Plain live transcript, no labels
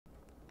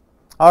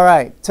All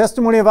right,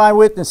 testimony of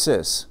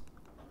eyewitnesses.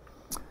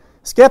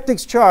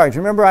 Skeptics charge.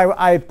 Remember,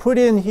 I put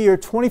in here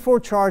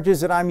 24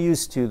 charges that I'm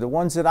used to, the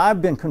ones that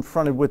I've been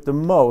confronted with the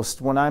most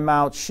when I'm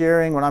out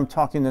sharing, when I'm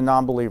talking to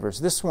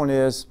non-believers. This one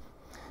was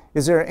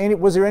there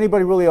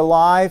anybody really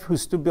alive who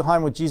stood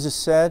behind what Jesus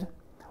said?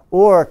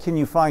 Or can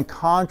you find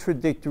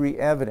contradictory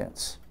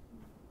evidence?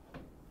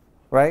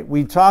 Right?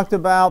 We talked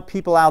about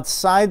people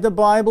outside the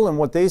Bible and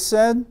what they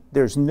said.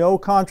 There's no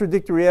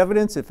contradictory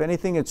evidence. If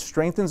anything, it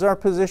strengthens our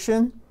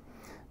position.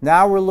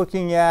 Now we're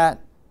looking at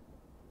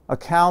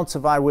accounts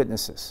of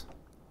eyewitnesses.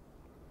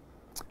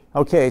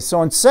 Okay,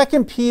 so in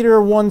 2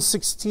 Peter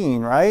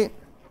 1:16, right?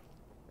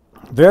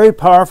 Very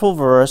powerful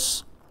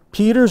verse.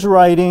 Peter's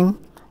writing,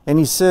 and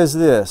he says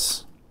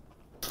this: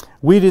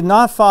 "We did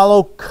not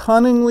follow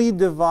cunningly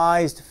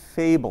devised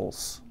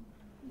fables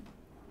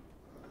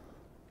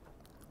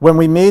when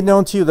we made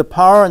known to you the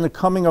power and the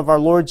coming of our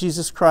Lord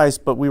Jesus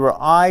Christ, but we were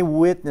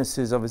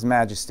eyewitnesses of his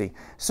majesty."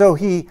 So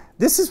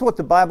this is what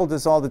the Bible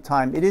does all the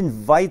time. It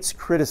invites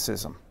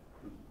criticism.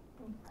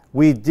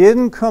 We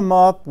didn't come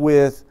up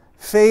with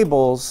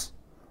fables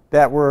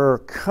that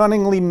were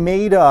cunningly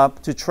made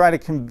up to try to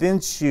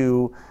convince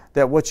you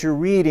that what you're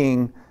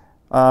reading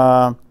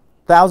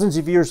thousands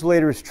of years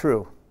later is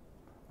true.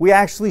 We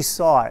actually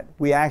saw it.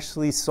 We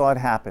actually saw it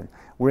happen.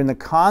 We're in the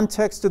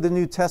context of the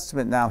New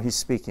Testament now, he's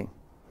speaking.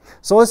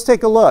 So let's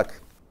take a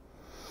look.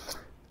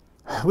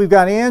 We've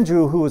got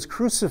Andrew, who was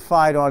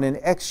crucified on an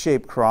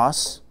X-shaped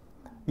cross.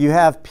 You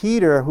have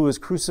Peter, who was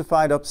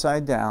crucified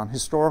upside down,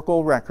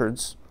 historical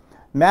records.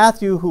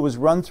 Matthew, who was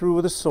run through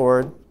with a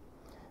sword.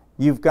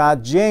 You've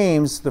got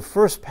James, the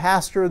first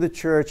pastor of the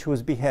church, who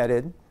was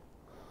beheaded.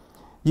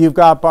 You've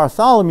got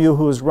Bartholomew,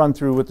 who was run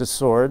through with the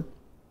sword.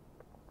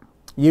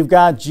 You've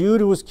got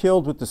Jude, who was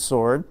killed with the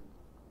sword.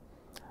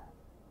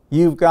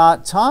 You've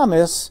got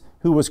Thomas,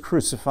 who was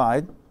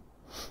crucified.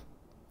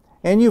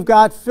 And you've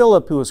got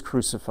Philip, who was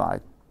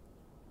crucified.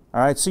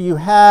 All right, so you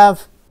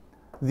have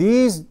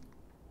these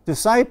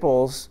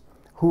disciples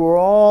who were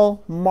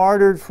all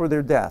martyred for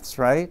their deaths,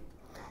 right?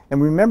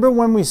 And remember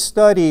when we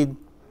studied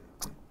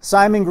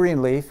Simon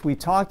Greenleaf, we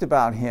talked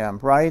about him,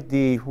 right?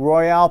 The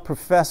Royal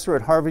Professor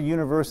at Harvard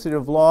University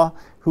of Law,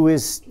 who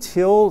is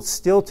still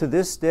to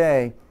this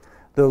day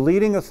the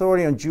leading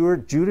authority on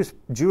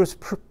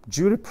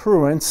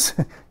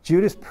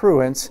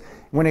jurisprudence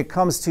when it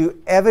comes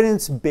to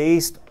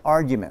evidence-based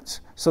arguments.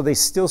 So they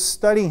still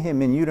study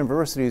him in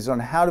universities on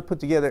how to put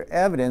together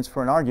evidence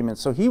for an argument.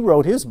 So he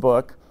wrote his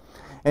book,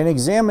 An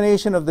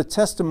Examination of the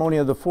Testimony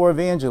of the Four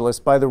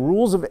Evangelists by the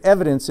Rules of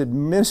Evidence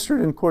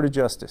Administered in Court of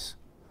Justice.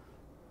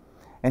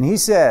 And he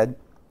said,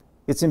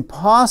 it's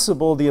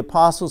impossible the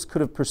apostles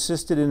could have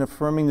persisted in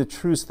affirming the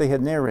truths they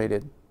had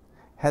narrated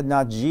had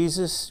not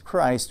Jesus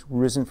Christ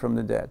risen from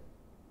the dead.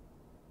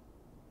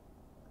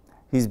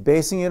 He's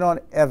basing it on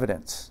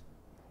evidence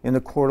in the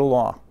court of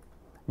law.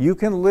 You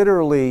can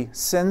literally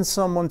send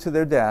someone to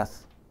their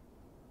death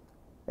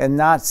and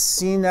not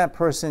see that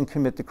person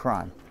commit the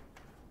crime.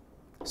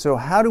 So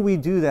how do we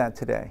do that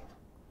today?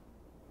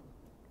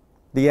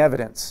 The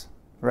evidence,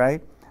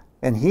 right?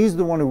 And he's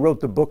the one who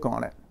wrote the book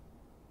on it.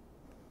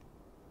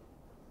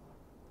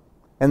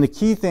 And the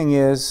key thing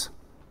is,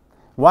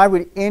 why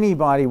would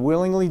anybody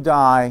willingly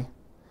die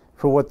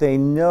for what they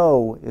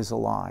know is a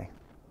lie?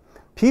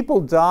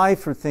 People die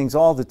for things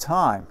all the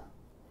time.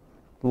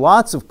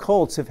 Lots of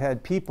cults have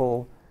had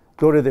people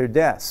go to their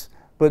deaths,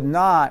 but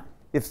not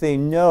if they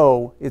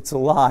know it's a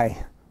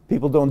lie.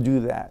 People don't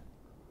do that.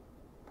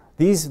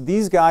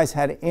 These guys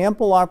had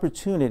ample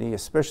opportunity,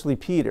 especially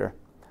Peter,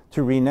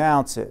 to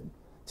renounce it,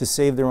 to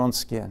save their own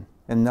skin,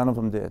 and none of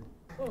them did.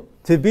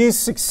 To be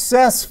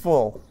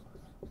successful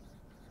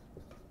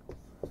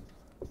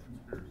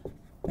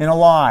in a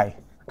lie,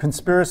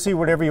 conspiracy,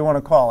 whatever you want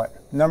to call it.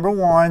 Number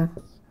one,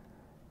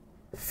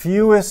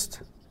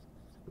 fewest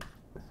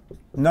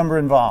number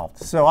involved.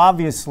 So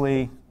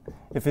obviously,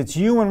 if it's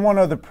you and one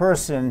other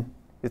person,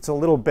 it's a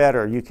little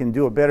better. You can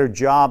do a better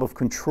job of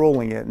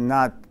controlling it and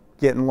not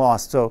getting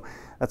lost. So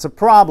that's a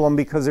problem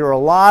because there are a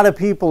lot of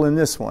people in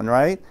this one,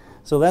 right?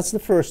 So that's the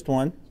first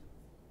one.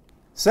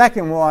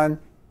 Second one,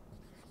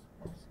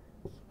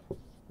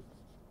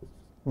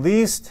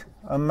 least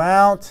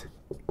amount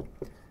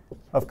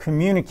of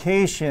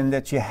communication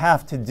that you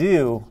have to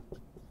do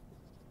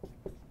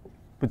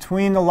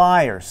between the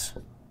liars.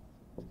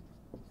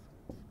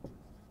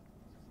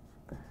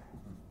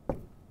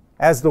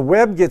 As the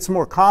web gets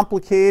more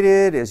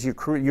complicated, as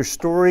your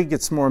story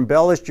gets more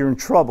embellished, you're in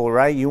trouble,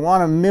 right? You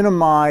want to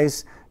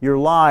minimize your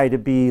lie to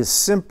be as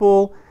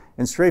simple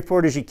and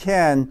straightforward as you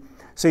can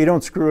so you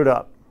don't screw it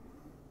up,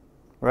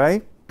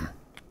 right?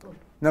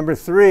 Number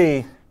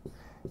three,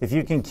 if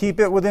you can keep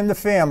it within the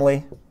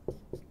family,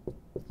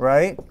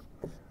 right?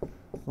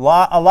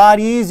 A lot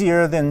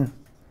easier than...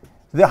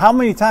 How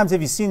many times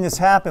have you seen this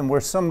happen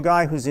where some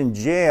guy who's in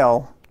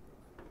jail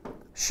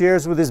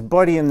shares with his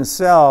buddy in the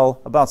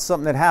cell about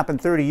something that happened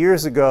 30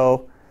 years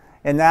ago,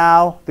 and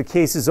now the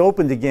case is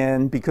opened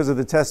again because of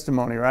the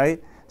testimony,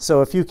 right?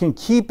 So if you can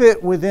keep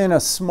it within a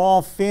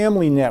small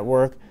family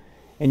network,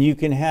 and you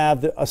can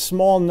have a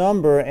small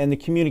number and the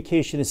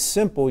communication is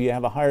simple, you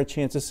have a higher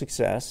chance of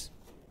success.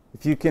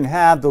 If you can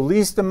have the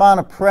least amount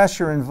of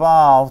pressure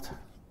involved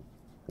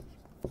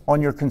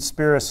on your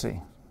conspiracy.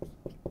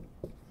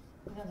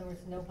 In other words,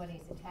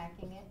 nobody's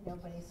attacking it,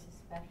 nobody's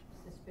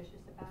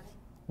suspicious about it?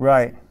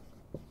 Right.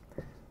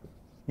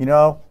 You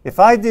know, if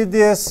I did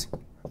this,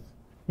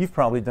 you've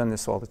probably done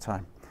this all the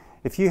time.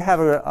 If you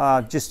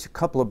have just a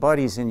couple of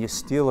buddies and you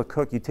steal a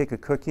cookie, you take a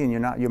cookie and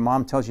your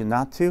mom tells you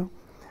not to,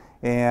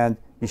 and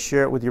you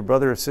share it with your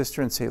brother or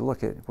sister and say,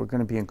 look, we're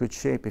going to be in good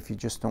shape if you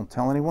just don't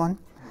tell anyone.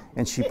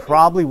 And she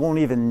probably won't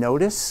even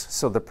notice,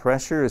 so the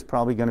pressure is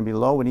probably going to be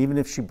low. And even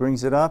if she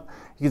brings it up,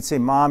 you can say,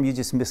 Mom, you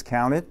just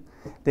miscounted.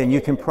 Then you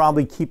can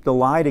probably keep the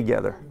lie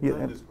together.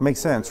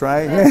 Makes sense,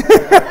 right? That's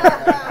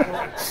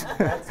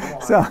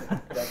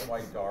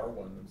why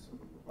Darwin's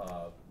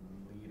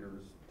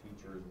leaders,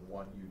 teachers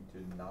want you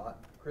to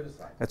not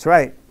criticize. That's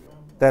right.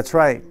 That's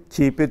right.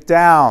 Keep it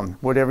down,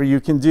 whatever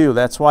you can do.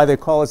 That's why they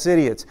call us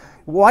idiots.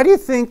 Why do you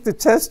think the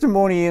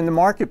testimony in the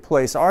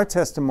marketplace, our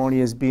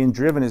testimony, is being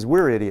driven as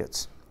we're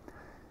idiots?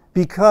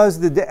 Because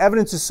the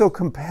evidence is so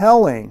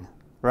compelling,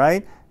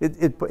 right?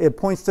 It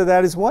points to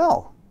that as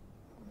well.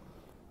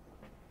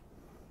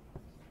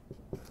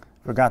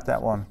 Forgot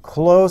that one.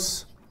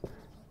 Close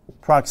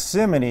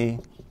proximity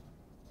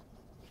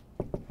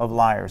of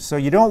liars. So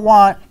you don't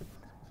want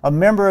a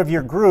member of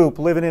your group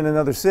living in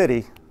another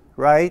city,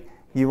 right?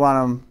 You want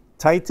them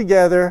tight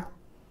together,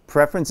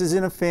 preferences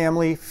in a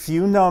family,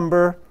 few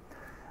number,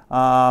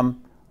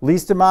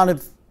 least amount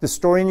of, the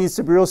story needs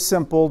to be real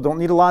simple, don't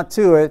need a lot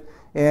to it,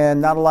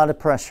 and not a lot of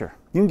pressure.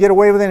 You can get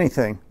away with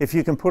anything. If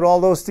you can put all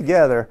those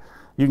together,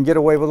 you can get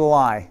away with a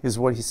lie, is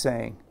what he's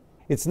saying.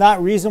 It's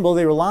not reasonable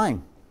they were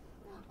lying.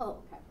 Oh,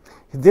 okay.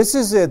 This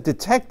is a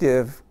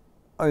detective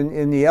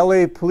in the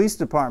LA Police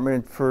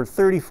Department for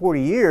 30,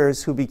 40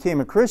 years who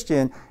became a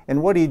Christian,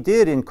 and what he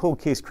did in cold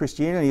case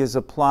Christianity is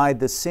applied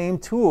the same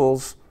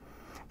tools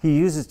he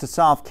uses to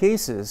solve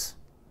cases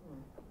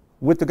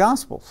with the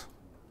Gospels.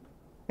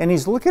 And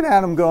he's looking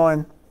at them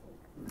going,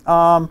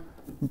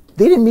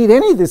 they didn't meet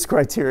any of this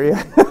criteria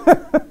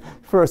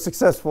for a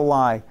successful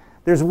lie.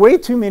 There's way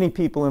too many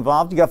people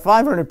involved. You got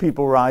 500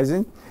 people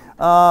rising.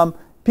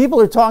 People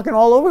are talking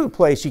all over the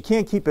place. You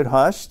can't keep it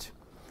hushed.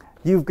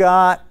 You've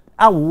got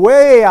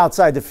way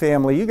outside the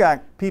family, you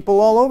got people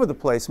all over the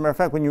place. As a matter of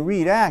fact, when you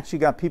read Acts, you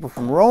got people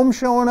from Rome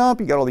showing up.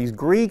 You got all these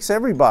Greeks,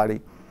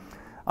 everybody.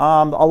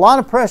 A lot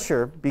of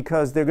pressure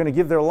because they're going to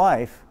give their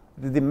life,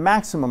 the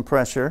maximum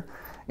pressure,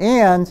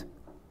 and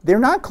they're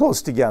not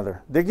close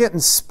together. They're getting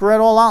spread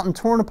all out and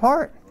torn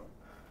apart,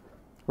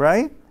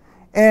 right?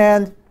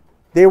 And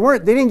they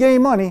didn't get any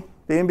money.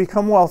 They didn't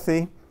become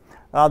wealthy.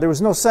 There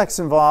was no sex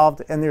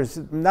involved,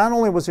 and not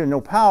only was there no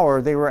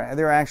power, they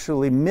were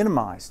actually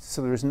minimized.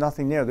 So there was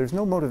nothing there. There's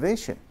no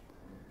motivation.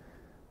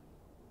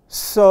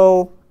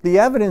 So the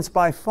evidence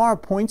by far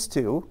points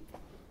to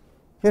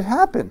it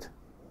happened.